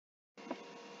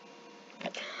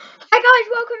guys,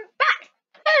 welcome back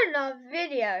to another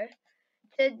video.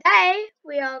 Today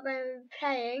we are going to be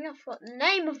playing, I forgot the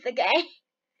name of the game.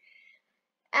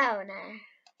 Oh no,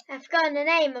 I've forgotten the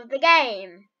name of the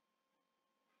game.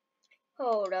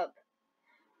 Hold up.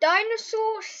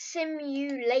 Dinosaur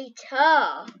Simulator.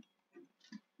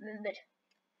 Remembered.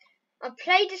 I've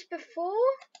played this before,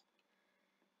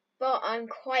 but I'm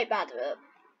quite bad at it.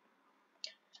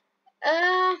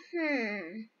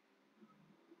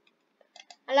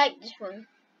 I like this one.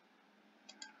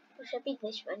 Or should be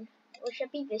this one? Or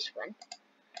should be this one?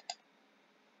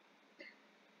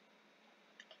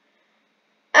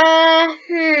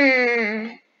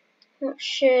 What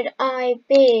should I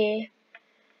be?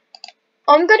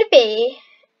 I'm gonna be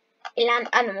a land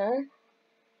animal.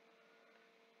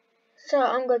 So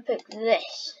I'm gonna pick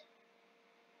this.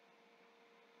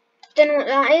 Don't know what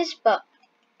that is, but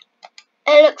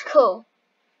it looks cool.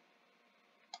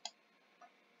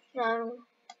 So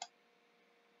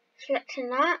selecting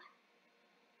that.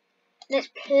 Let's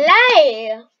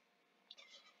play.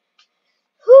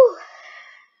 Whew.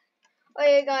 Oh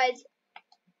yeah, guys.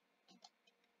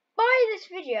 By this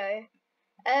video,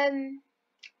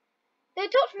 they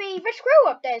told me Red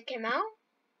Squirrel update came out.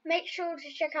 Make sure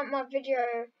to check out my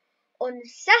video on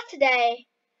Saturday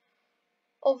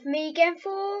of me getting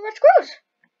 4 red squirrels.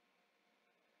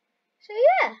 So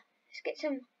yeah, let's get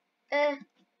some. I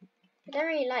don't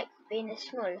really like being this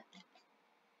small.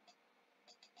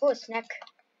 Oh, snack.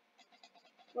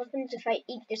 What happens if I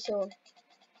eat this all?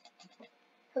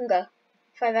 Hunger.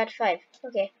 5 out of 5.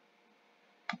 Okay.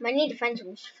 Might need to find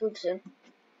some food soon.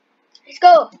 Let's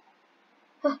go.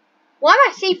 Huh. Why am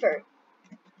I see-through?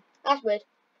 That's weird.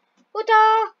 What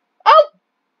the? Oh!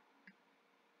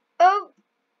 Oh!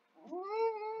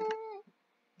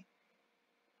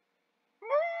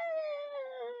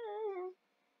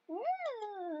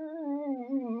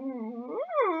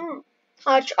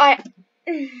 I'll try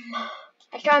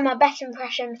my best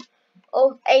impression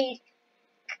of a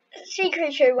sea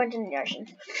creature who went in the ocean.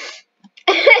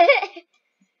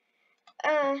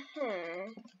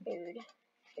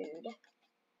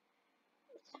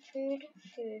 Food,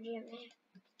 yummy.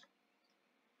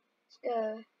 Let's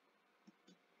go.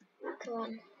 Come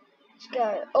on. Let's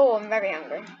go. Oh, I'm very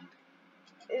hungry.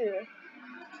 Ooh.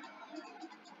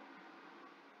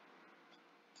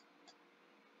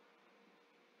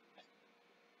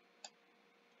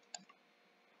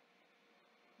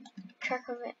 Track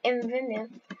of it in Vimeo.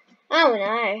 Oh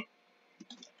no.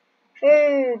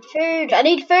 Food. I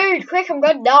need food. Quick, I'm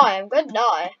gonna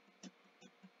die.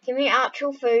 Give me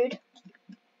actual food.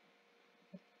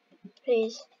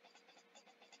 Please.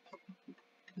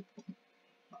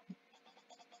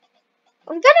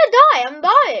 I'm gonna die. I'm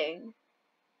dying.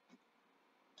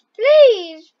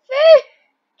 Please, food.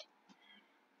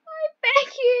 I beg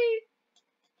you.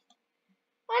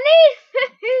 I need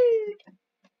food.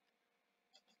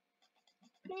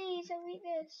 Please, I'll eat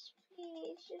this.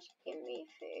 Please, just give me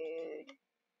food.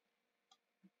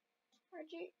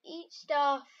 Why'd you eat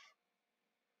stuff?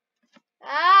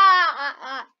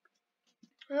 Oh.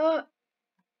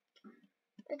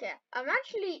 Okay, I'm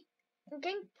actually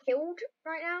getting killed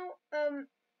right now.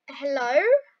 Hello?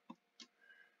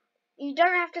 You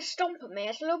don't have to stomp at me.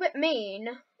 It's a little bit mean.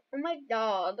 Oh my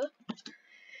god.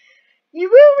 You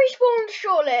will respawn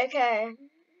shortly, okay?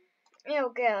 Oh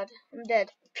god, I'm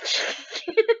dead.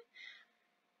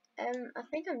 I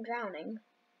think I'm drowning.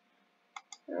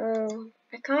 Oh,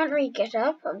 I can't really get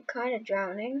up. I'm kind of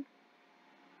drowning.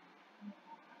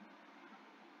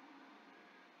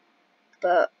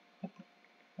 But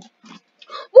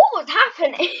what was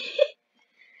happening?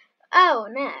 Oh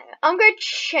no! I'm going to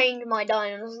change my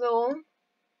dinosaur.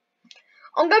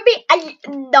 I'm going to be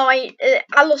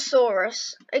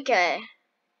Allosaurus. Okay.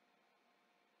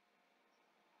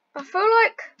 I feel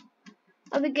like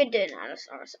I'll be good doing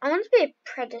Allosaurus. I want to be a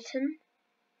Predator.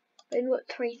 In what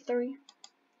 3-3?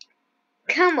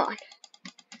 Come on.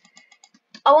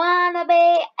 I wanna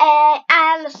be a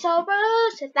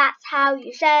Allosaurus, if that's how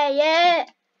you say it.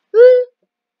 Woo!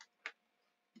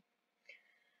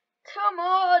 Come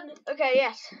on. Okay,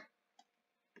 yes.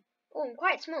 Oh, I'm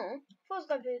quite small. I thought it was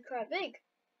going to be quite big.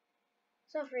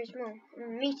 It's not very small. I'm a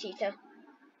meat eater.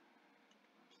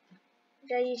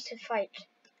 I used to fight.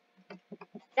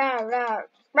 Rah, rah,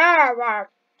 rah, rah.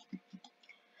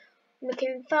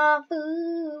 Looking for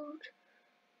food.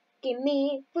 Give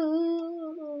me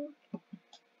food.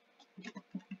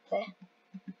 There.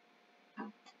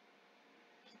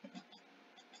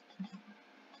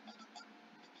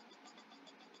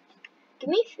 Give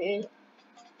me food.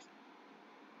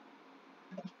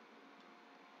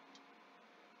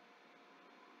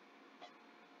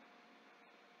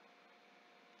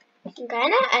 I'm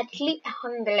kinda actually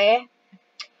hungry.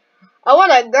 I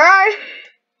wanna go.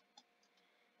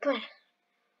 Come on.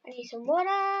 I need some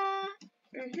water.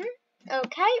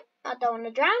 Okay. I don't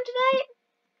wanna drown today.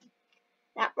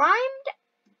 That rhymed.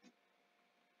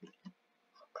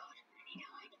 Oh god, I need to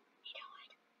hide. Need to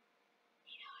hide.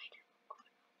 Need to hide. Oh god,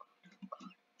 oh god, oh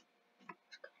god.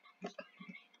 What's going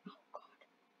on? What's going on? Oh god.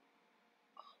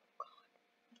 Oh god.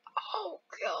 Oh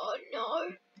god, no.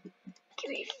 Give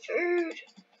me food.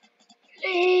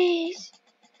 Please.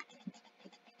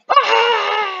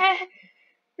 Ah!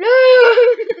 No!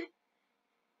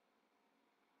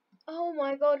 Oh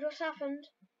my god, what's happened?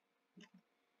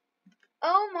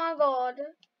 Oh my god.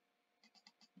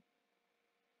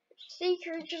 Sea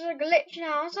creatures are glitching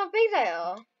out. That's how big they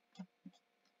are.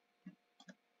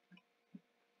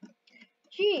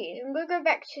 Jeez, I'm gonna go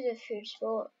back to the food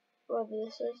spot. Whatever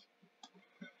this is.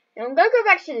 Yeah, I'm gonna go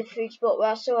back to the food spot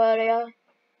where I saw earlier.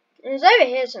 It was over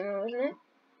here somewhere, wasn't it?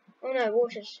 Oh no,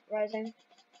 water's rising.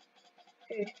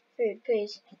 Food, food,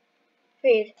 please.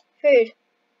 Food, food.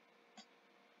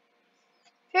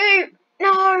 Food!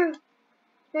 No!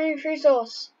 No food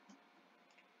source.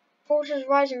 Water's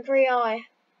rising pretty high.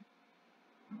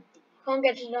 Can't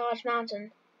get to the large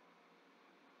mountain.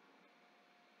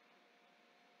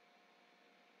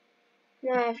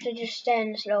 No, I have to just stay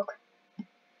in this log.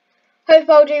 Hope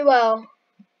I'll do well.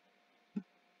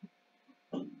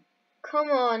 Come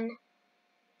on.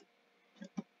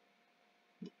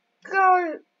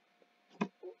 Go!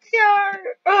 Go!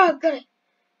 Oh, got it.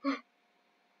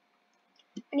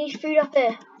 I need food up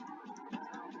there.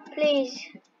 Please.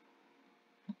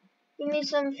 Give me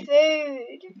some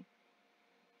food.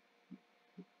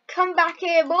 Come back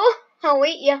here, boy. I'll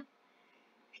eat you.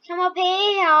 Come up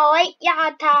here, I'll eat you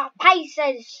to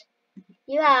pieces.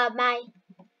 You heard me.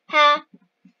 Huh?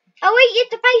 I'll eat you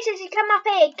to pieces. You come up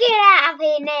here. Get out of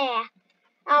here now.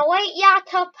 I'll eat you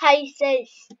to pieces.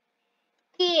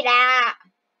 Get out.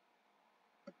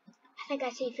 I think I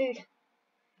see food.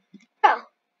 Oh.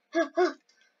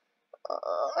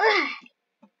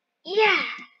 Yeah.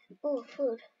 Oh,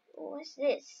 food. What's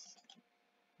this?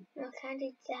 No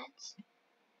candy that.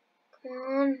 Come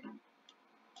on.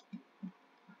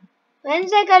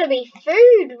 When's there gonna be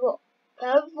food? What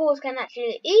herbivores can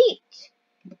actually eat?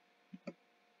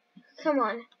 Come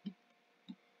on.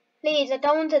 Please, I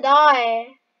don't want to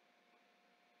die.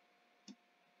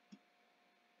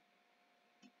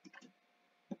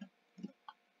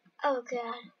 Oh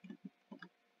god.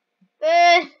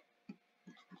 I'm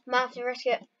gonna have to risk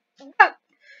it.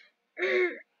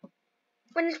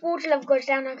 When this water level goes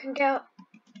down, I can go.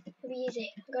 It'll be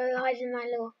easy. I'll go hide in my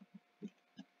little.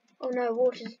 Oh no,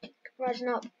 water's rising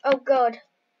up. Oh god.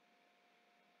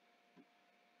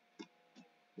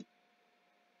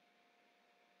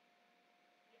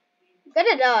 I'm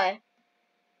gonna die.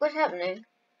 What's happening?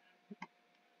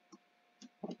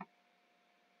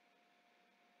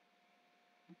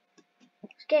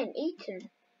 It's getting eaten.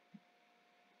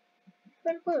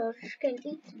 But well, it's getting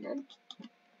eaten then.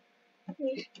 Let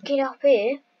me just get up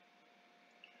here.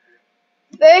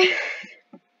 I'm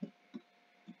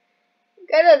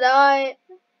gonna die.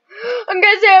 I'm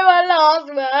gonna say my last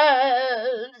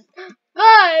words.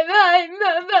 Bye, bye,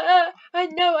 mother. I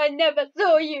know I never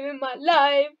saw you in my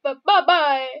life, but bye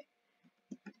bye.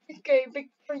 Okay,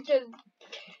 big creatures.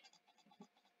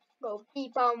 Go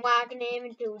keep on walking him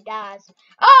until he dies.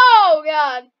 Oh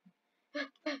god!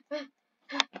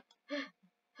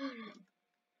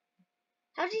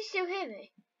 How does he still hear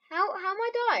me? How am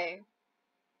I dying?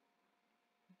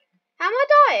 How am I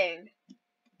dying?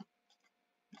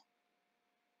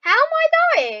 How am I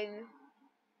dying?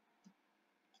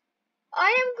 I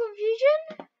am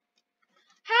confusion.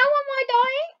 How am I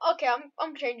dying? Okay,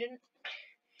 I'm changing.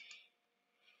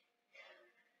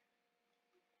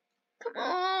 Come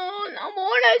on, I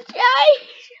wanna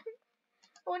change.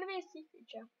 I wanna be a sea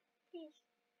creature. Please.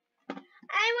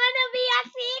 I wanna be a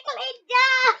sea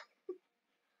creature.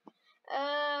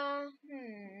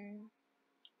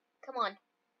 Come on.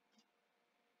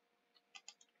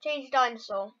 Change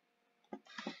dinosaur.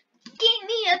 Give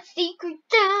me a secret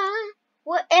done.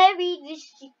 Whatever this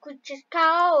secret is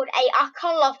called. A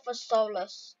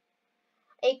Colophosaurus.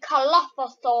 A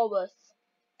Colophosaurus.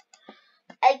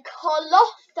 A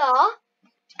Colossaurus.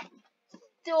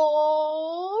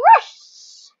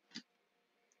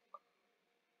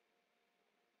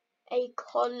 A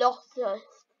Colossus.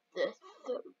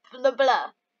 Blah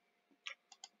blah.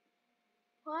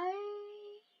 Why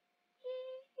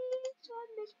is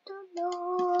Mr.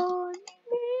 Lonely?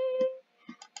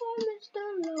 Oh, Mr.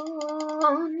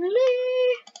 Lonely,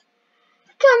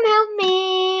 come help me.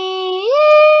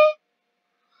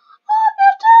 Oh,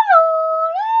 Mr.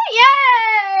 Lonely.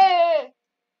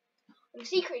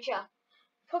 sea creature.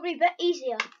 Probably a bit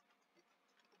easier.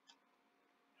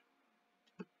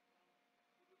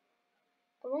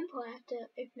 At one point I have to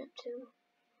open up too.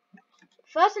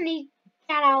 First I need to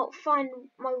get out, find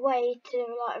my way to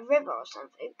like a river or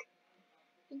something.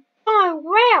 I don't know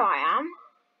where I am.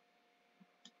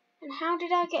 And how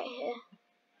did I get here?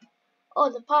 Oh,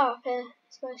 the power up here.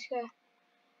 Let's go.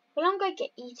 Well, I'm going to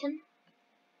get eaten.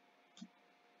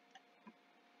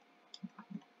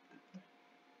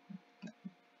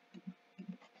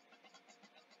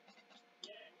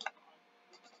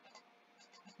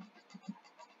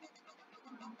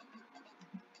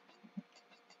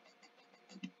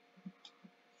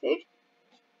 Food.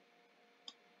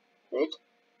 Food.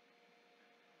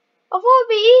 I thought it would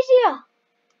be easier.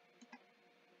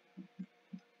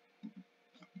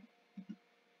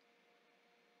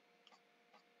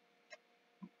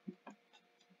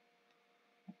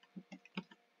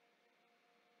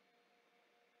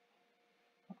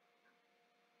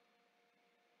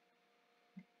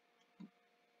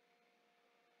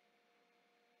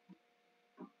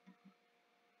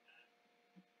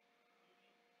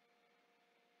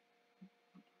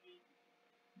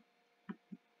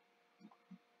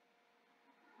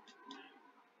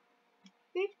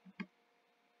 Food.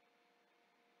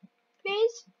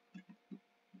 Please.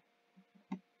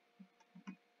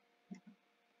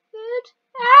 Food.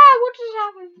 Ah, what just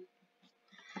happened?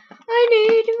 I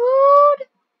need food.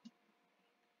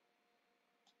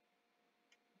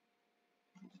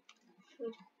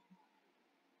 Food.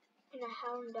 I don't know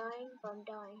how I'm dying, but I'm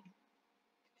dying.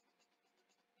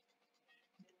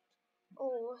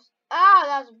 Oh,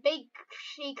 that's a big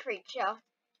sea creature.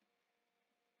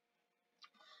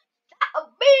 A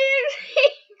big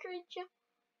sea creature.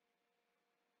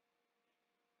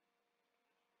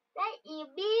 That is a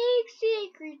big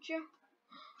sea creature.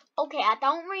 Okay, I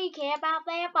don't really care about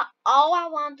that, but all I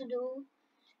want to do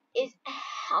is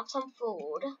have some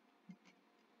food.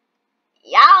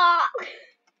 Yeah! I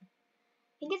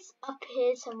think it's up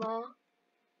here somewhere.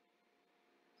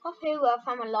 Up here where I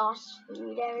found my last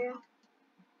food area.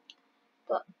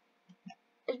 But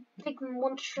there's a big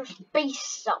monstrous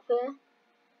beast up here.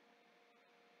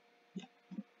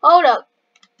 Hold up.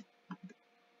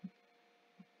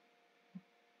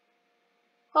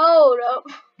 Hold up.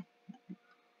 I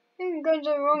think I'm going to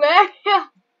the wrong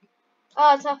area.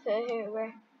 Oh, it's up here. Here we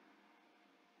go.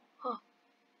 Oh,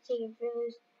 taking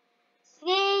food.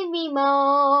 Save me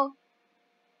more.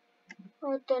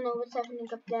 I don't know what's happening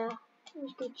up there.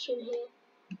 Let's go chill here.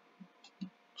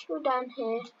 Chill down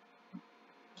here.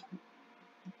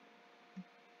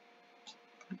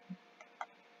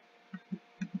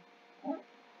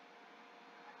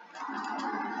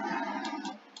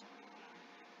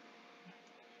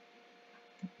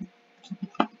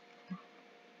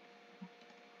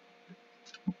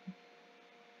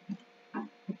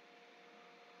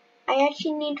 I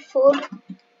actually need food.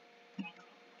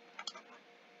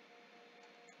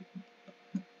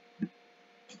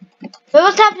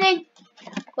 What's happening?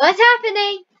 What's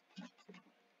happening?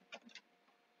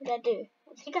 What did I do?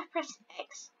 I think I pressed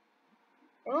X.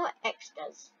 I don't know what X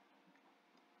does.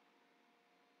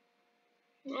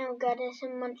 Oh god, there's a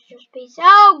monstrous beast.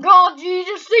 Oh god, you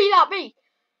just see that beast?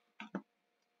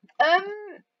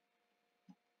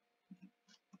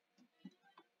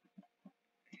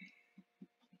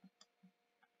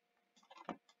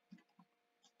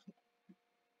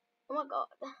 Oh my god.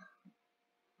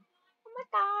 Oh my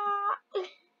god.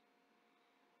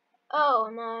 Oh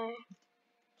no.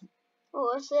 Oh,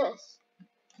 what's this?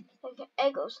 Like an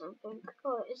egg or something.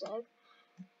 Oh, it is egg.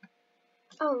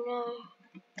 Oh no.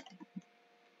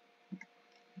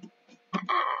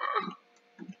 Ah.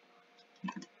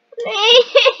 Please.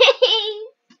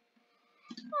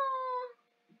 Ah.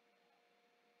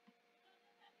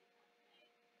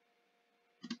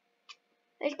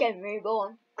 Let's get move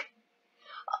on.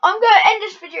 I'm going to end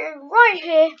this video right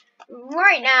here,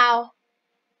 right now.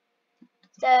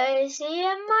 So, see you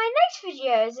in my next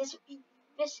videos.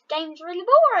 This game's really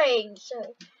boring.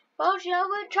 So, well, I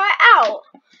will try it out.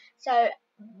 So,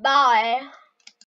 bye.